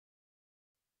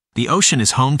The ocean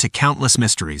is home to countless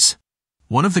mysteries.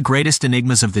 One of the greatest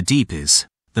enigmas of the deep is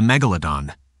the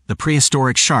Megalodon, the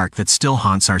prehistoric shark that still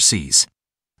haunts our seas.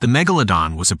 The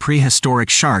Megalodon was a prehistoric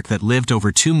shark that lived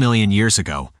over 2 million years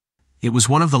ago. It was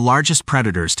one of the largest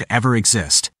predators to ever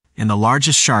exist, and the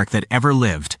largest shark that ever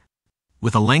lived.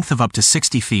 With a length of up to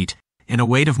 60 feet and a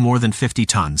weight of more than 50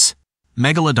 tons,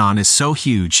 Megalodon is so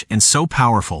huge and so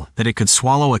powerful that it could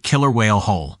swallow a killer whale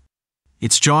whole.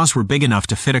 Its jaws were big enough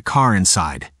to fit a car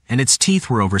inside, and its teeth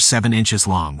were over 7 inches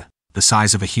long, the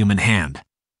size of a human hand.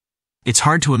 It's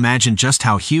hard to imagine just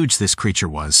how huge this creature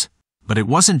was, but it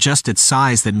wasn't just its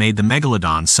size that made the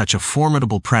Megalodon such a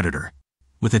formidable predator.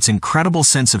 With its incredible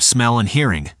sense of smell and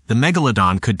hearing, the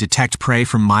Megalodon could detect prey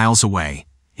from miles away,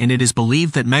 and it is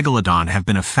believed that Megalodon have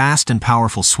been a fast and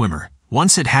powerful swimmer.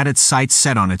 Once it had its sights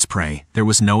set on its prey, there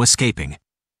was no escaping.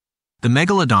 The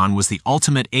Megalodon was the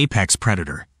ultimate apex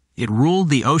predator. It ruled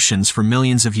the oceans for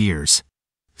millions of years.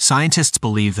 Scientists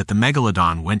believe that the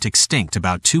Megalodon went extinct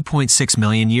about 2.6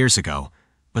 million years ago,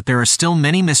 but there are still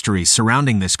many mysteries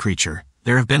surrounding this creature.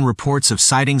 There have been reports of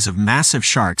sightings of massive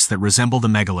sharks that resemble the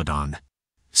Megalodon.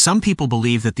 Some people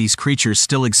believe that these creatures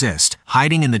still exist,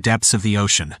 hiding in the depths of the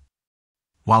ocean.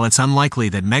 While it's unlikely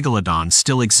that Megalodon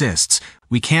still exists,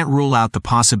 we can't rule out the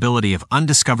possibility of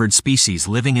undiscovered species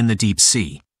living in the deep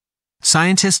sea.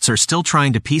 Scientists are still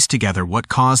trying to piece together what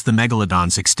caused the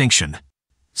Megalodon's extinction.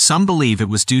 Some believe it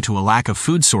was due to a lack of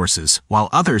food sources, while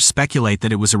others speculate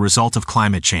that it was a result of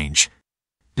climate change.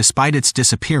 Despite its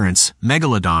disappearance,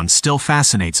 Megalodon still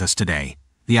fascinates us today.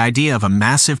 The idea of a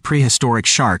massive prehistoric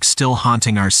shark still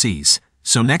haunting our seas.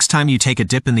 So next time you take a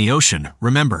dip in the ocean,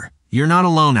 remember, you're not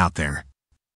alone out there.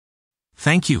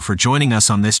 Thank you for joining us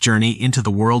on this journey into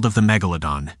the world of the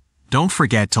Megalodon. Don't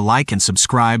forget to like and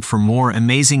subscribe for more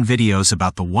amazing videos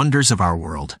about the wonders of our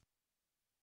world.